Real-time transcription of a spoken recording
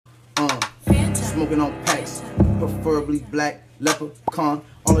smoking on packs. Preferably black, leprechaun.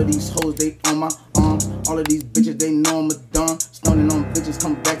 All of these hoes, they on my arms. All of these bitches, they know I'm a don. Stunning on bitches,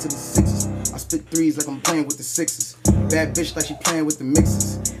 come back to the sixes. I spit threes like I'm playing with the sixes. Bad bitch like she playing with the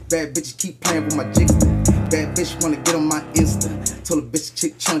mixes. Bad bitches keep playing with my jigster. Bad bitch wanna get on my Insta. Told a bitch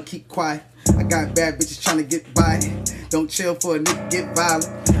chick tryna keep quiet. I got bad bitches tryna get by. Don't chill for a nigga get violent.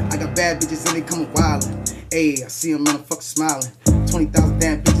 I got bad bitches and they coming wildin'. Ayy, I see them motherfuckers smiling. 20,000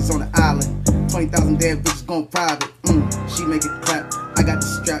 damn bitches on the island. 20,000 damn bitches going private. She make it clap. I got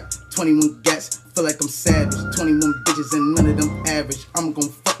the strap. 21 gats. Feel like I'm savage. 21 bitches and none of them average. I'm gon'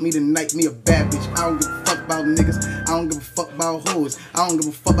 fuck me tonight, me a bad bitch. I don't give a fuck about niggas. I don't give a fuck about hoes. I don't give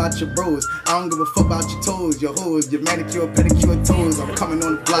a fuck about your bros. I don't give a fuck about your toes, your hoes, your manicure, pedicure toes. I'm coming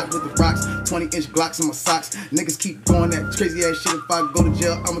on the block with the rocks. 20-inch Glocks in my socks. Niggas keep doing that crazy ass shit. If I go to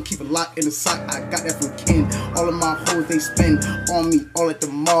jail, I'ma keep a lock in the sock. I got that from Ken. All of my hoes, they spend on me. All at the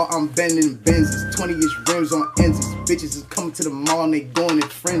mall, I'm bending in Benzes. 20-inch rims on Enzes. Bitches is coming to the mall and they going in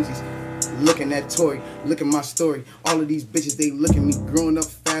frenzies. Looking at Tory, look at my story. All of these bitches, they look at me growing up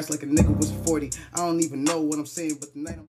fast like a nigga was 40. I don't even know what I'm saying, but tonight I'm